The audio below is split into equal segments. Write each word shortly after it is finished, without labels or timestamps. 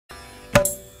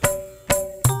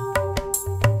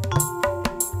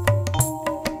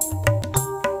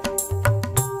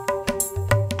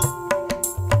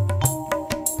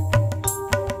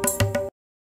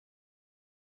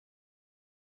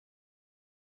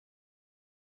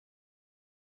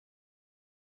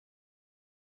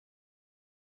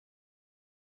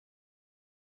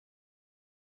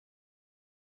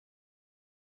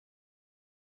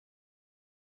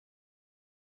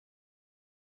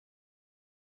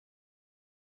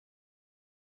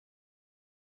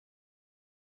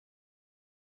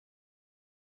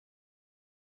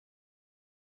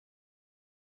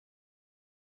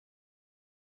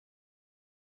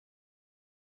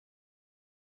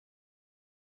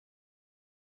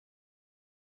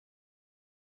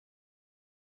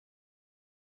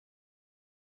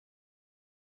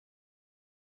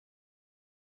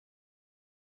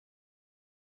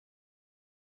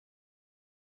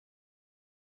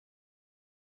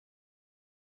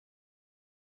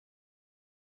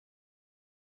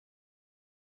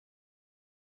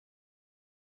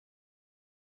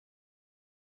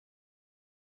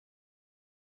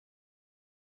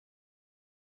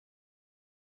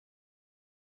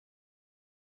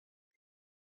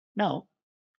Now,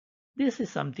 this is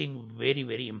something very,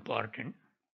 very important.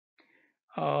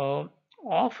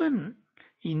 Often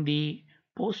in the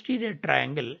posterior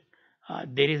triangle,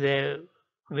 there is a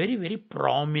very, very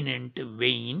prominent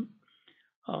vein,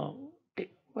 uh,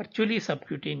 virtually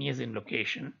subcutaneous in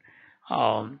location.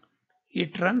 Um,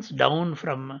 it runs down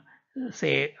from,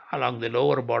 say, along the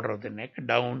lower border of the neck,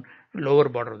 down lower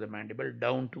border of the mandible,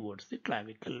 down towards the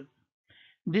clavicle.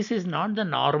 This is not the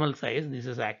normal size. This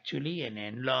is actually an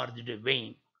enlarged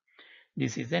vein.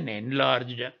 This is an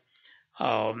enlarged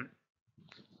um,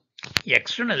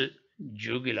 external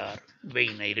jugular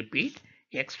vein. I repeat,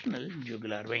 external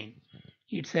jugular vein.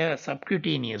 It's a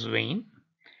subcutaneous vein.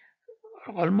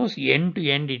 Almost end to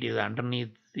end, it is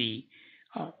underneath the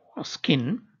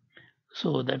skin.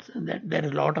 So that there are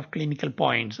a lot of clinical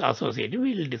points associated.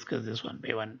 We will discuss this one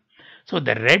by one. So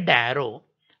the red arrow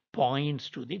points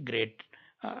to the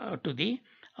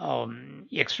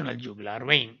external jugular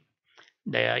vein.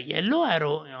 The yellow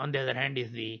arrow, on the other hand,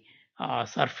 is the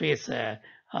surface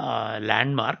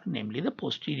landmark, namely the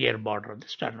posterior border of the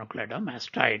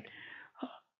sternocleidomastoid. Uh,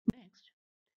 Next,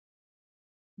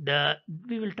 the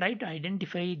we will try to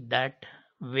identify that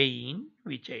vein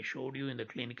which I showed you in the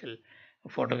clinical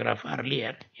photograph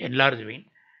earlier, enlarged vein.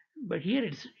 But here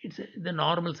it's the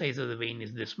normal size of the vein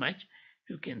is this much.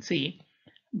 You can see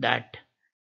that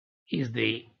is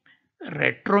the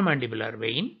retromandibular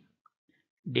vein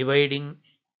dividing,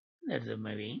 that's the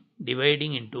vein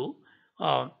dividing into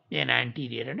an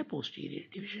anterior and a posterior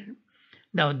division.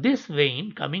 Now this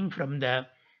vein coming from the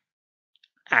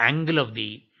angle of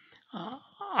the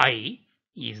eye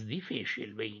is the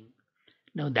facial vein.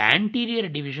 Now the anterior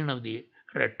division of the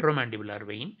retromandibular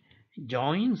vein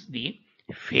joins the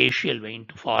facial vein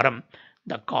to form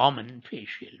the common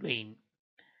facial vein.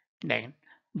 Then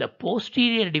the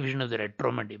posterior division of the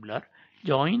retromandibular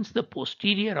joins the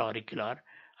posterior auricular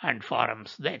and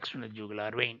forms the external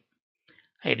jugular vein.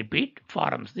 I repeat,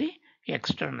 forms the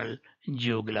external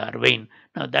jugular vein.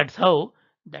 Now that's how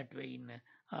that vein,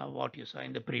 what you saw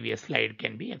in the previous slide,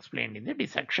 can be explained in the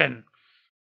dissection.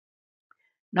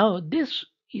 Now this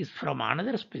is from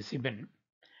another specimen,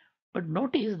 but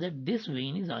notice that this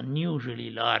vein is unusually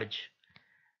large.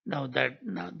 Now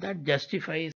that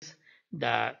justifies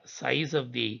the size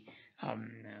of the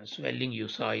swelling you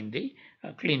saw in the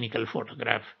clinical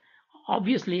photograph.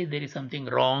 Obviously, there is something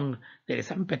wrong. There is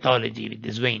some pathology with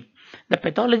this vein. The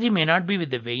pathology may not be with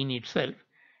the vein itself.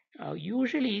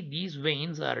 Usually, these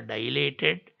veins are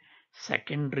dilated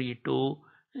secondary to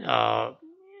uh,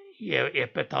 a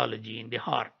pathology in the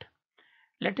heart.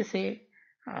 Let us say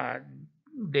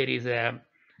there is a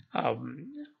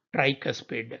um,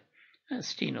 tricuspid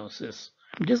stenosis.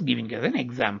 I'm just giving as an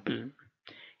example.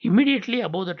 Immediately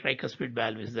above the tricuspid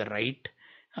valve is the right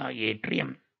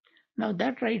atrium. Now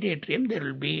that right atrium, there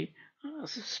will be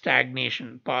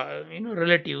stagnation,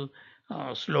 relative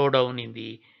slowdown in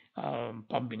the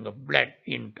pumping of blood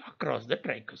in across the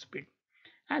tricuspid.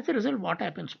 As a result, what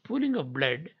happens? Pooling of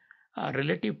blood,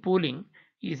 relative pooling,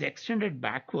 is extended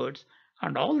backwards,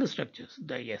 and all the structures,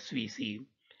 the SVC,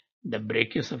 the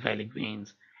brachiocephalic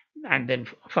veins, and then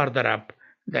further up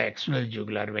the external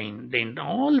jugular vein. Then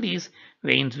all these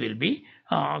veins will be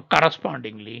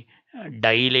correspondingly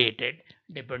dilated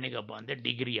depending upon the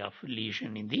degree of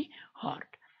lesion in the heart.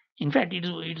 In fact,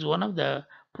 it's one of the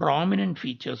prominent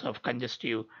features of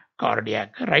congestive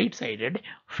cardiac right-sided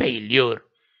failure.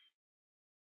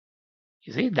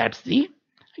 You see, that's the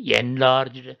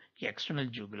enlarged external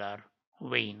jugular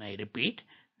vein. I repeat,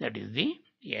 that is the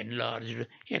enlarged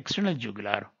external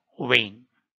jugular vein.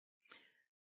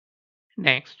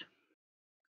 Next,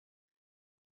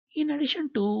 in addition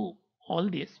to all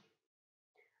this,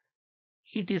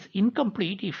 it is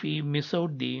incomplete if we miss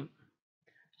out the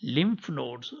lymph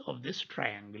nodes of this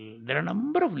triangle. There are a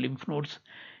number of lymph nodes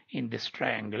in this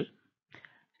triangle.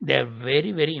 They are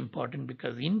very, very important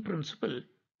because in principle,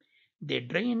 they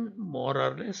drain more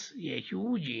or less a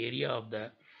huge area of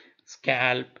the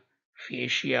scalp,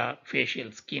 fascia,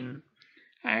 facial skin,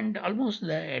 and almost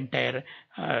the entire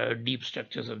deep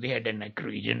structures of the head and neck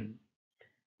region.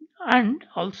 And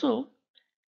also,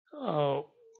 uh,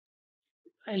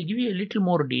 I'll give you a little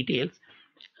more details.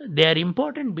 They are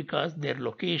important because their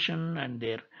location and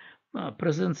their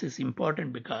presence is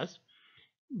important because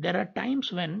there are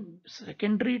times when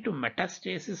secondary to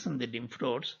metastasis in the lymph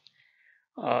nodes,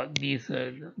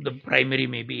 the primary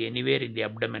may be anywhere in the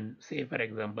abdomen, say for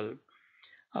example,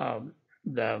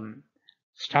 the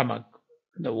stomach,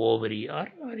 the ovary, or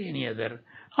any other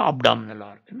abdominal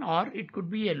organ, or it could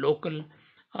be a local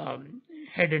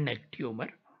head and neck tumor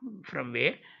from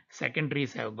where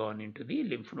secondaries have gone into the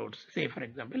lymph nodes, say for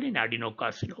example in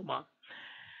adenocarcinoma.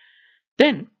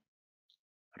 Then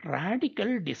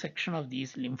radical dissection of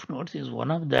these lymph nodes is one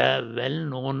of the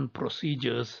well-known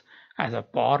procedures as a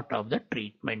part of the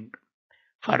treatment,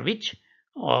 for which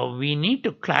we need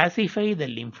to classify the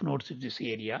lymph nodes of this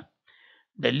area.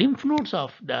 The lymph nodes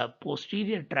of the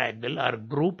posterior triangle are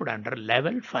grouped under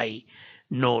level 5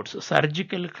 nodes.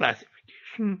 Surgical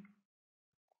classification,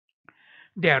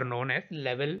 they are known as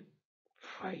level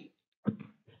 5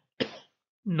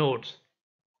 nodes.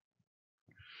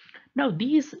 Now,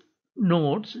 these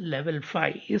nodes, level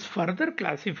 5, is further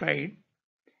classified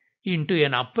into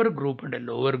an upper group and a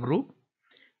lower group.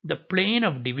 The plane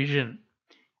of division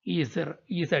is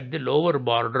at the lower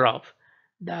border of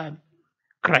the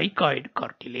cricoid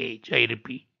cartilage. I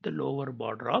repeat, the lower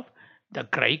border of the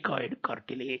cricoid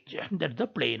cartilage. That's the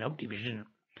plane of division.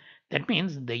 That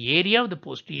means the area of the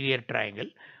posterior triangle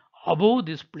above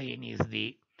this plane is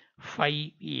the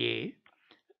 5A,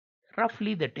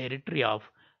 roughly the territory of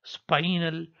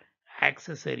spinal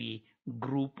accessory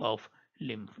group of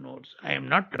lymph nodes. I am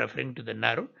not referring to the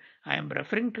nerve, I am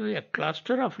referring to a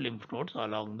cluster of lymph nodes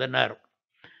along the nerve.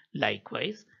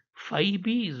 Likewise,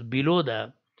 5B is below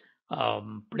the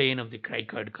plane of the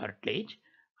cricoid cartilage,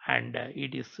 and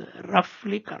it is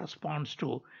roughly corresponds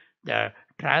to the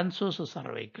transverse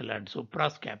cervical and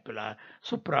suprascapular,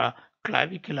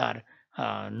 supraclavicular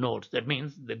nodes. That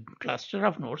means the cluster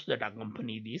of nodes that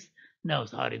accompany these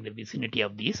nerves are in the vicinity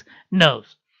of these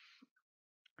nerves.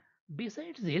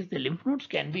 Besides this, the lymph nodes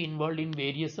can be involved in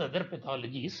various other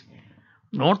pathologies,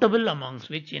 notable amongst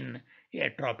which in a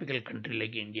tropical country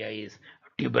like India is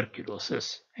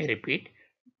tuberculosis. I repeat,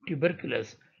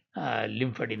 tuberculous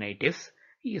lymphadenitis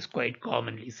is quite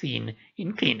commonly seen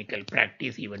in clinical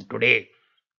practice even today.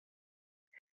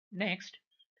 Next,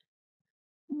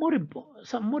 more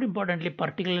importantly,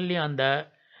 particularly on the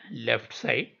left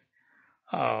side,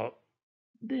 uh,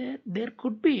 there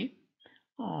could be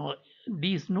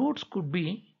these nodes could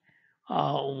be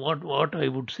what I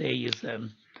would say is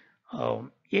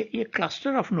a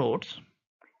cluster of nodes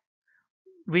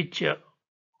which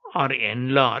are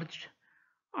enlarged,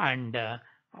 and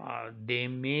they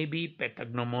may be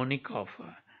pathognomonic of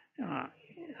uh,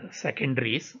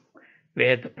 secondaries,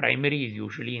 where the primary is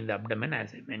usually in the abdomen,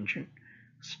 as I mentioned,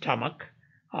 stomach,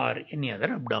 or any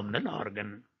other abdominal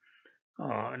organ.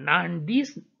 And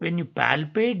these, when you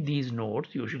palpate these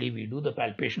nodes, usually we do the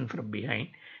palpation from behind.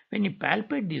 When you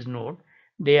palpate these nodes,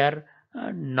 they are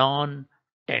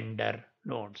non-tender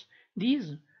nodes.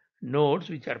 These nodes,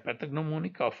 which are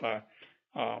pathognomonic of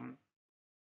um,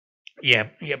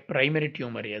 a primary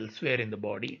tumor elsewhere in the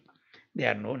body, they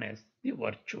are known as the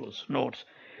virtuous nodes.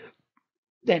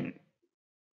 Then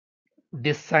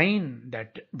this sign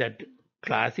that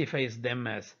classifies them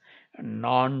as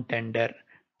non-tender,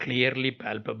 clearly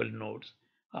palpable nodes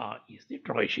is the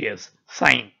trocheus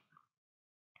sign.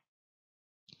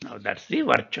 Now that's the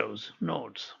virtuous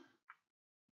nodes.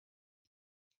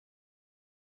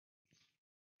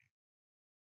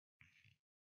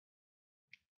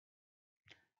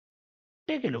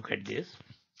 Take a look at this.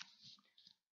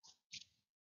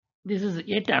 This is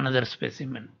yet another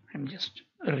specimen. I'm just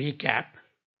recap.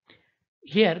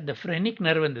 Here the phrenic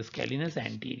nerve and the scalenus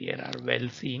anterior are well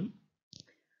seen.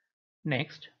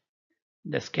 Next,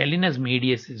 the scalenus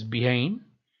medius is behind,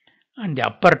 and the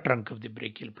upper trunk of the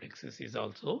brachial plexus is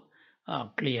also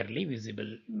clearly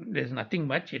visible. There's nothing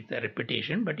much, it's a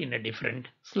repetition, but in a different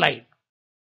slide.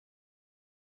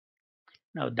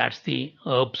 Now that's the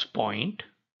Erb's point.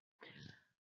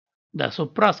 The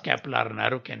suprascapular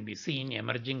nerve can be seen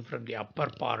emerging from the upper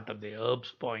part of the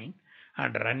Erb's point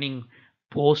and running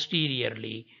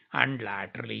posteriorly and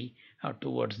laterally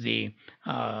towards the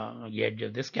edge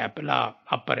of the scapula,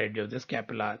 upper edge of the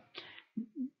scapula.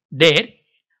 There,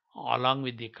 along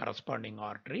with the corresponding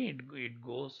artery, it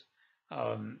goes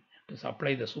to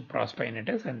supply the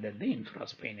supraspinatus and then the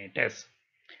infraspinatus.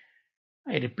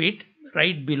 I repeat,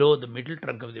 right below the middle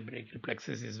trunk of the brachial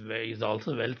plexus is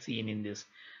also well seen in this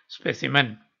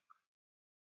specimen.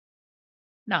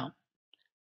 Now,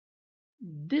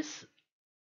 this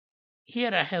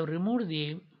here I have removed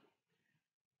the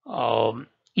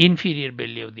inferior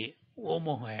belly of the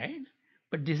omohyoid,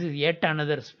 but this is yet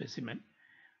another specimen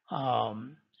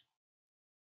um,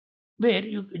 where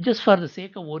you, just for the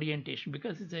sake of orientation,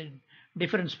 because it's a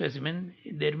different specimen,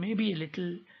 there may be a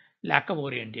little lack of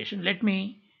orientation. Let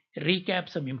me recap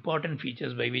some important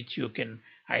features by which you can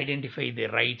identify the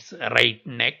right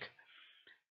neck.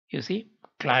 You see,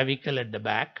 clavicle at the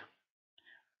back.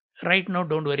 Right now,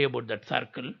 don't worry about that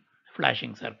circle,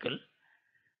 flashing circle.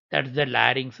 That's the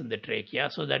larynx and the trachea,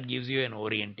 so that gives you an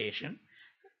orientation.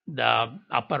 The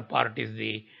upper part is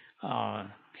the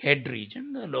head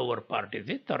region, the lower part is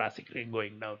the thoracic region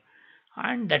going down.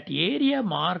 And that area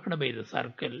marked by the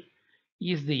circle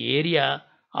is the area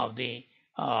of the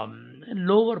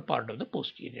lower part of the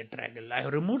posterior triangle. I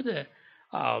have removed the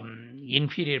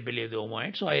inferior belly of the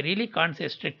omoid, so I really can't say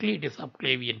strictly it is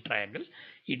subclavian triangle.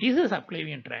 It is a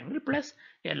subclavian triangle plus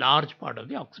a large part of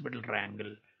the occipital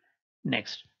triangle.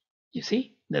 Next, you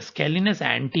see the scalenus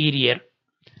anterior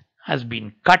has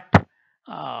been cut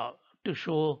uh, to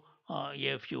show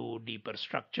a few deeper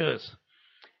structures.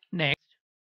 Next,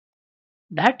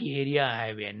 that area I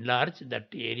have enlarged, that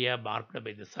area marked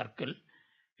by the circle.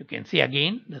 You can see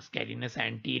again the scalenus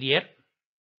anterior.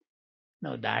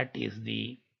 Now that is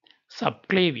the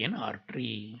subclavian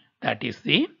artery. That is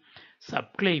the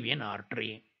subclavian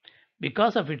artery.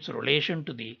 Because of its relation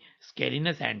to the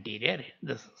scalenus anterior,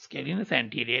 the scalenus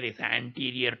anterior is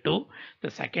anterior to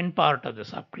the second part of the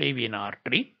subclavian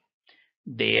artery.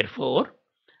 Therefore,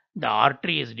 the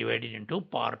artery is divided into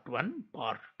part 1,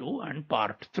 part 2 and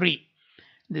part 3.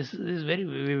 This very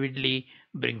vividly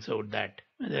brings out that.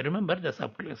 Remember the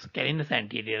scalenus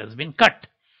anterior has been cut.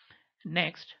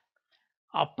 Next,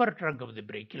 upper trunk of the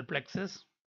brachial plexus,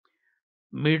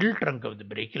 middle trunk of the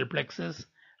brachial plexus,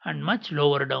 and much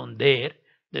lower down there,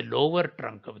 the lower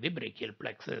trunk of the brachial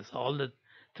plexus. All the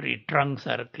three trunks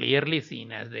are clearly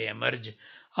seen as they emerge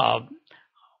uh,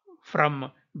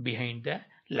 from behind the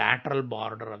lateral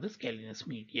border of the scalenus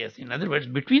medius. In other words,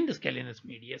 between the scalenus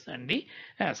medius and the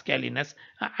scalenus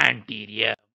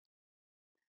anterior.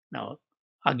 Now,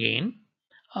 again,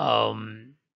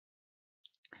 um,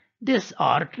 this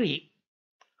artery,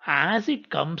 as it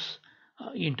comes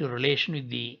into relation with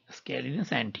the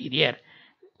scalenus anterior,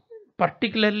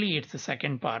 particularly its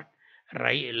second part,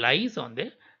 lies on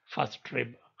the first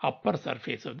rib, upper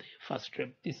surface of the first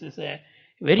rib. This is a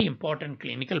very important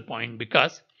clinical point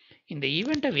because in the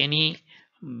event of any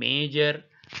major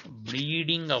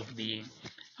bleeding of the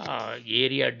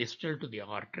area distal to the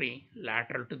artery,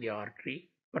 lateral to the artery,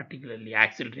 particularly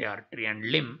axillary artery and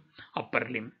limb, upper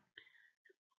limb,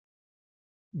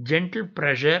 gentle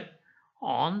pressure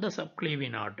on the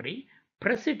subclavian artery,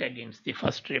 press it against the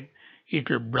first rib, it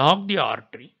will block the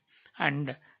artery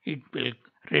and it will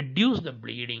reduce the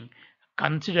bleeding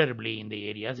considerably in the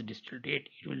areas distal to it.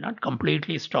 It will not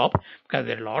completely stop because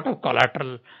there are a lot of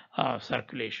collateral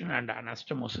circulation and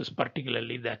anastomosis,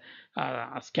 particularly the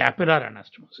scapular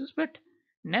anastomosis, but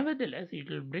nevertheless it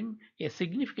will bring a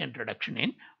significant reduction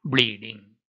in bleeding.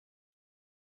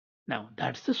 Now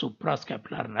that's the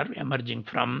suprascapular nerve emerging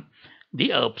from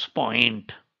the Erb's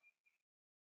point.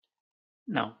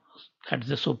 Now that's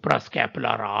the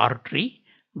suprascapular artery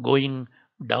going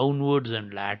downwards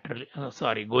and laterally,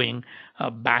 going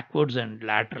backwards and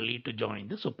laterally to join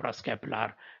the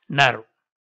suprascapular nerve.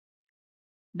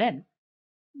 Then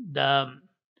the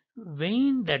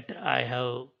vein that I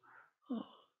have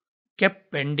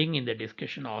kept pending in the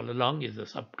discussion all along is the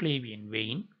subclavian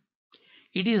vein.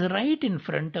 It is right in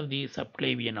front of the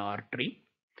subclavian artery,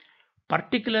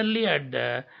 particularly at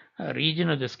the region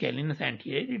of the scalenus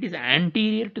anterior. It is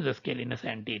anterior to the scalenus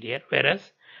anterior,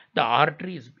 whereas the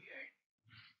artery is behind.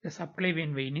 The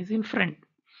subclavian vein is in front.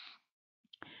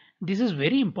 This is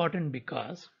very important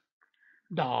because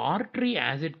the artery,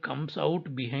 as it comes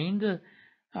out behind the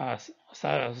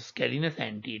scalenus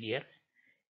anterior,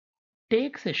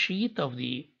 takes a sheath of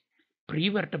the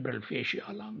prevertebral fascia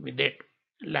along with it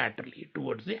laterally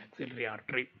towards the axillary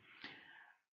artery.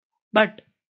 But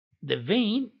the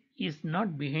vein is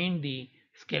not behind the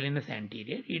scalenus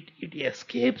anterior. It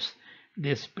escapes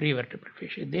this prevertebral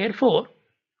fascia. Therefore,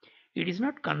 it is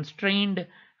not constrained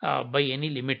by any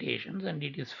limitations and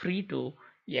it is free to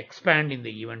expand in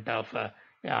the event of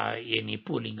any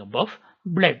pooling above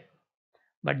blood.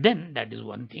 But then that is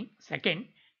one thing. Second,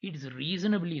 it is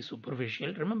reasonably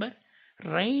superficial. Remember,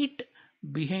 right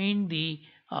behind the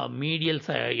medial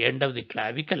end of the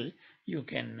clavicle, you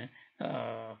can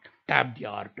tap the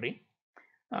artery,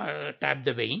 tap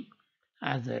the vein.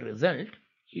 As a result,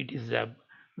 it is a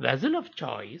vessel of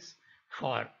choice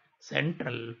for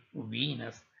central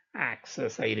venous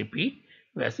access. I repeat,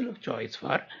 vessel of choice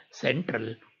for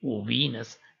central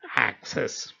venous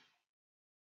access.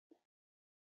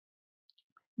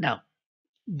 Now,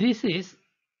 this is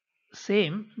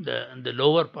same the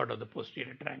lower part of the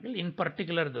posterior triangle, in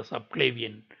particular the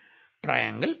subclavian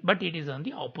triangle, but it is on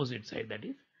the opposite side, that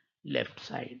is left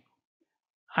side.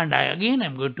 And again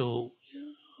I'm going to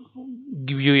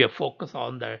give you a focus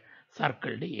on the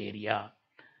circled area.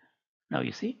 Now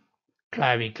you see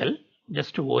clavicle,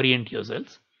 just to orient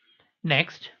yourselves.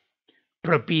 Next,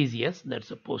 trapezius,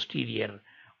 that's a posterior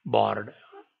board.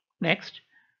 Next,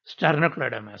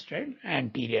 sternocleidomastoid,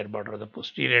 anterior border of the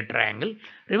posterior triangle.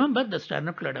 Remember, the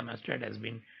sternocleidomastoid has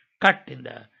been cut in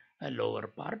the lower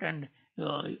part, and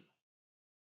uh,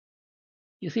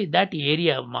 you see that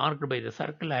area marked by the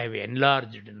circle I have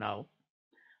enlarged now.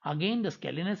 Again, the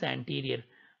scalenus anterior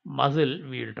muscle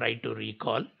we will try to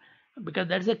recall, because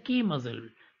that's a key muscle,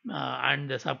 and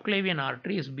the subclavian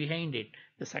artery is behind it,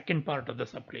 the second part of the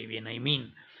subclavian, I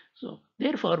mean. So,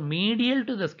 therefore, medial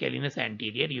to the scalenus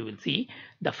anterior, you will see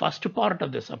the first part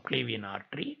of the subclavian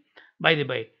artery. By the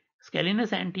way,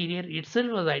 scalenus anterior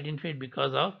itself was identified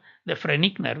because of the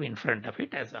phrenic nerve in front of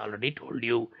it, as I already told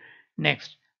you.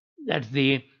 Next, that's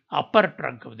the upper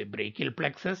trunk of the brachial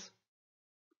plexus,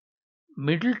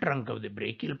 middle trunk of the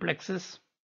brachial plexus.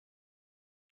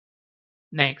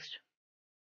 Next,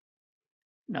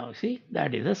 now see,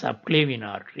 that is a subclavian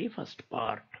artery, first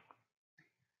part.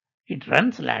 It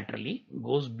runs laterally,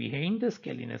 goes behind the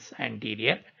scalenus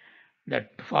anterior,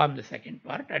 that form the second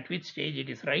part, at which stage it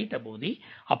is right above the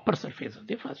upper surface of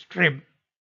the first rib.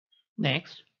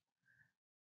 Next,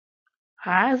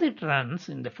 as it runs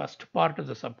in the first part of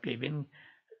the subclavian,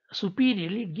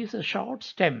 superiorly it gives a short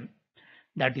stem,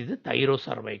 that is the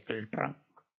thyrocervical trunk.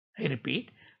 I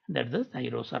repeat, that is the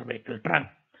thyrocervical trunk.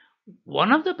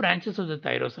 One of the branches of the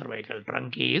thyrocervical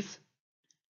trunk is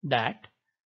that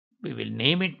we will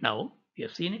name it now. We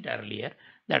have seen it earlier.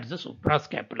 That's the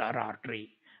suprascapular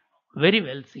artery. Very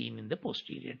well seen in the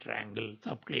posterior triangle,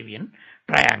 subclavian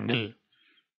triangle.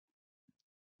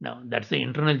 Now that's the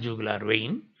internal jugular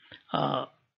vein. Uh,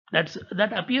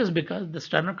 that appears because the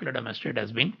sternocleidomastoid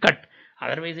has been cut.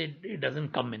 Otherwise, it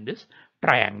doesn't come in this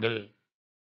triangle.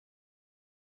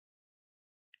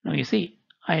 Now you see,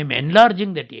 I am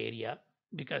enlarging that area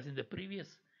because in the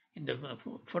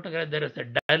photograph there is a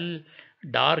dull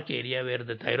dark area where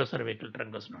the thyrocervical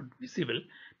trunk was not visible.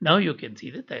 Now you can see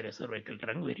the thyrocervical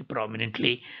trunk very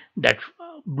prominently. That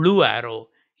blue arrow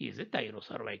is a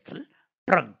thyrocervical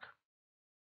trunk.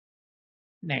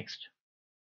 Next,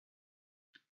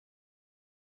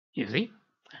 you see,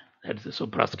 that's the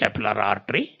suprascapular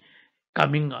artery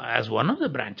coming as one of the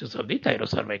branches of the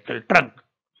thyrocervical trunk.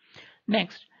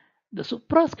 Next, the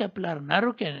suprascapular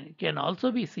nerve can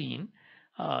also be seen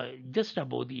just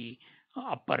above the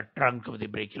upper trunk of the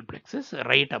brachial plexus,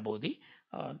 right above the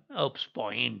Erb's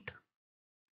point.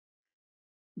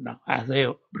 Now, as I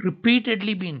have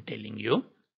repeatedly been telling you,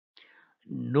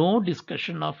 no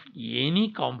discussion of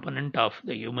any component of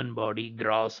the human body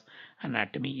gross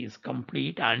anatomy is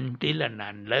complete until and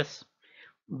unless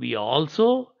we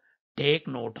also take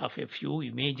note of a few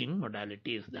imaging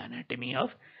modalities, the anatomy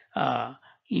of uh,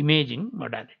 imaging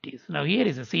modalities. Now, here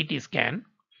is a CT scan,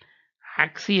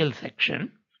 axial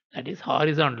section, that is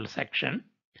horizontal section,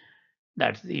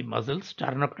 that's the muscle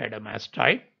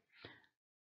sternocleidomastoid,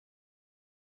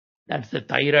 that's the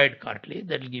thyroid cartilage,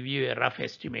 that will give you a rough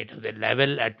estimate of the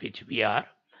level at which we are,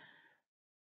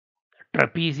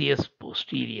 trapezius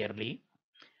posteriorly.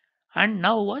 And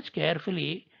now watch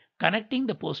carefully, connecting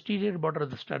the posterior border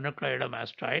of the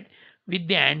sternocleidomastoid with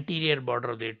the anterior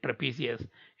border of the trapezius.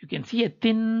 You can see a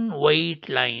thin white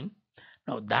line.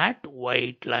 Now that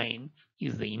white line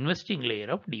is the investing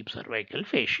layer of deep cervical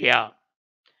fascia.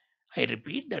 I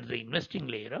repeat, that's the investing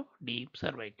layer of deep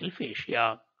cervical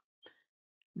fascia.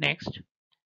 Next,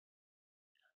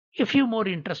 a few more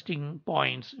interesting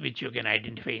points which you can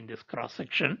identify in this cross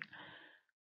section.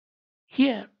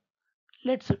 Here,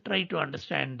 let's try to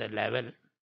understand the level.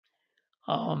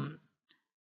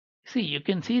 See, you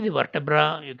can see the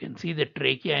vertebra, you can see the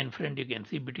trachea in front, you can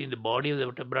see between the body of the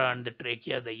vertebra and the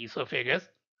trachea, the esophagus.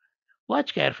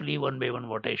 Watch carefully one by one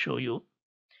what I show you.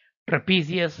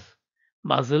 Trapezius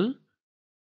muscle,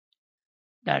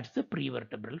 that's the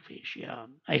prevertebral fascia.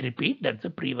 I repeat, that's the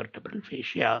prevertebral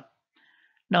fascia.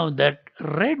 Now that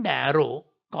red arrow,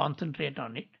 concentrate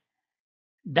on it.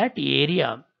 That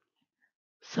area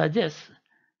suggests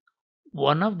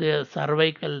one of the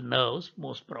cervical nerves,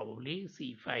 most probably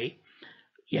C5,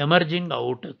 emerging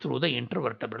out through the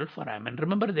intervertebral foramen.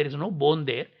 Remember, there is no bone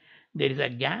there. There is a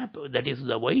gap, that is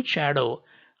the white shadow.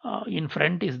 In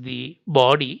front is the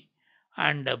body,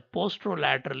 and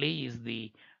posterolaterally is the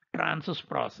transverse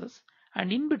process,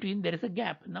 and in between there is a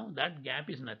gap. Now that gap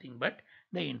is nothing but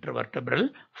the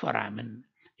intervertebral foramen.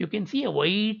 You can see a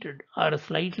white or a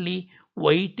slightly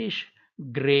whitish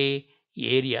gray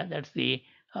area. That's the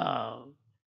uh,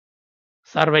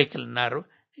 cervical nerve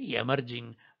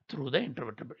emerging through the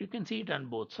intervertebral. You can see it on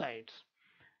both sides.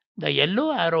 The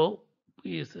yellow arrow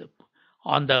is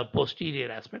on the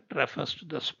posterior aspect, refers to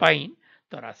the spine,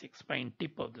 thoracic spine,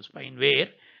 tip of the spine, where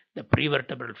the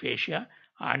prevertebral fascia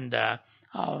and the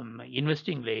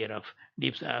investing layer of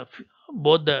deep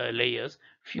both the layers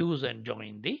fuse and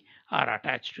join the are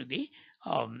attached to the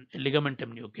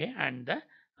ligamentum nuchae and the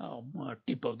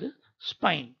tip of the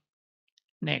spine.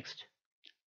 Next,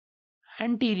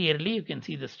 anteriorly, you can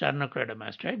see the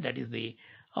sternocleidomastoid, that is the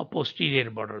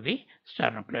posterior border of the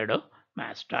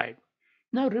sternocleidomastoid.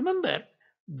 Now remember,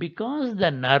 because the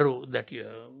nerve that you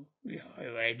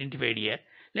have identified here,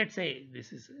 let's say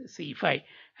this is C5,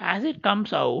 as it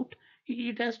comes out,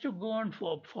 it has to go and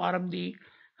form the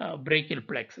brachial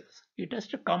plexus. It has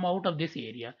to come out of this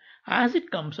area. As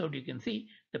it comes out, you can see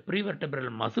the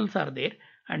prevertebral muscles are there,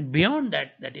 and beyond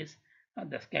that, that is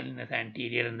the scalenus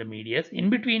anterior and the medius. In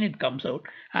between, it comes out.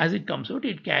 As it comes out,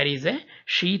 it carries a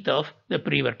sheath of the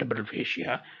prevertebral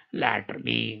fascia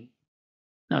laterally.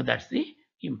 Now that's the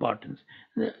importance.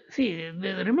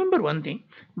 Remember one thing: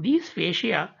 these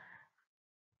fascia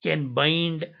can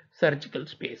bind surgical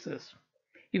spaces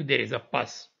if there is a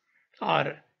pus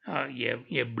or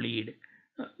a bleed.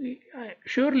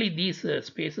 Surely these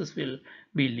spaces will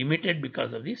be limited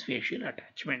because of these facial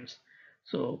attachments.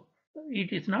 So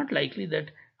it is not likely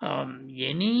that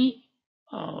any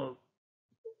uh,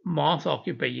 mass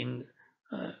occupying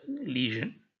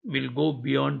lesion will go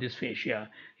beyond this fascia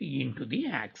into the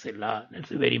axilla. That's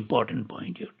a very important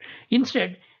point here.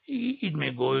 Instead, it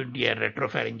may go into a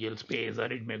retropharyngeal space or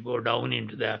it may go down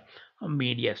into the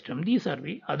mediastinum. These are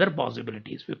the other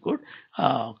possibilities we could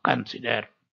consider.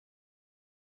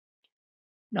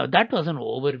 Now, that was an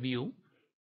overview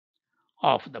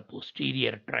of the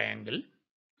posterior triangle.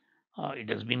 It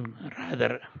has been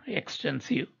rather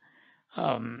extensive.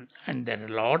 And there are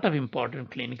a lot of important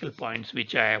clinical points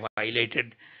which I have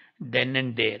highlighted then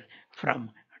and there from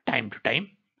time to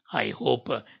time. I hope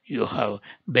you have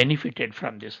benefited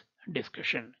from this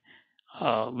discussion.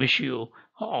 Wish you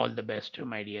all the best,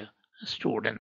 my dear students.